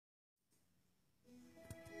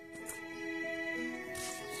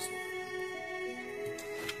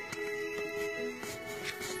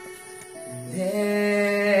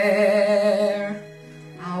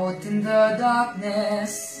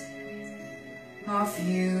a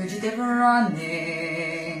fugitive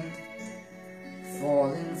running,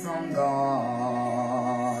 fallen from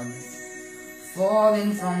God,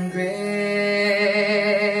 fallen from grace.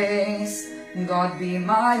 God be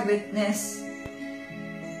my witness,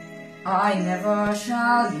 I never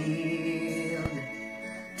shall yield,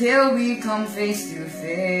 till we come face to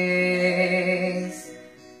face,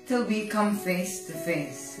 till we come face to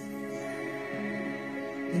face.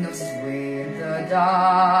 He knows his way in the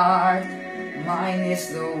dark, mine is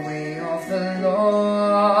the way of the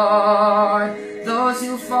Lord. Those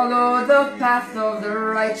who follow the path of the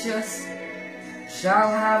righteous shall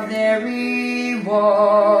have their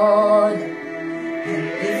reward. And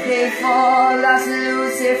if they fall as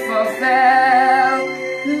Lucifer fell,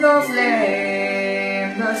 the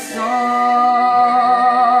flame, the sword.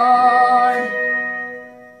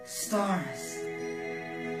 Stars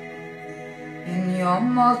in your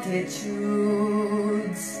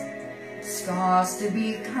multitudes, scars to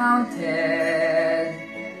be counted,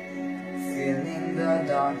 filling the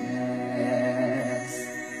darkness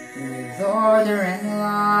with order and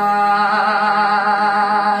light.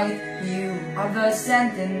 You are the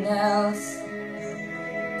sentinels,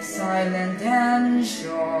 silent and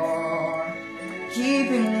sure,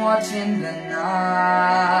 keeping watch in the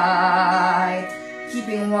night,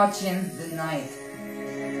 keeping watch in the night.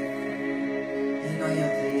 You know your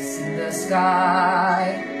place in the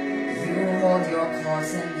sky, you hold your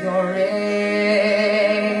course and your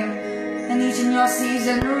aim, and each in your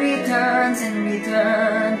season returns and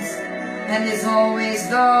returns, and is always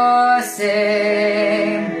the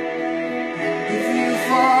same. And if you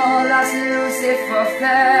fall as Lucifer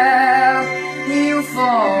fell, you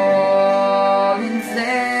fall in flames.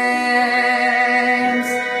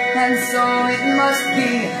 And so it must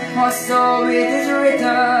be, or so it is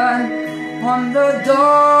written on the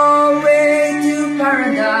doorway to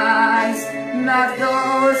paradise, that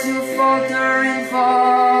those who falter and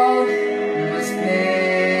fall must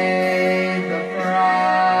pay the price.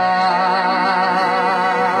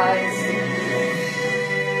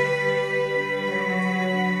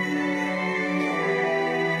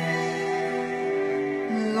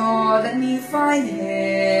 Lord, let me find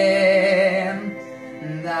him,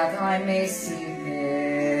 that I may see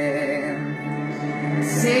him,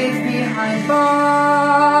 safe behind bars.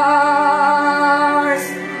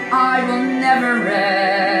 I will never rest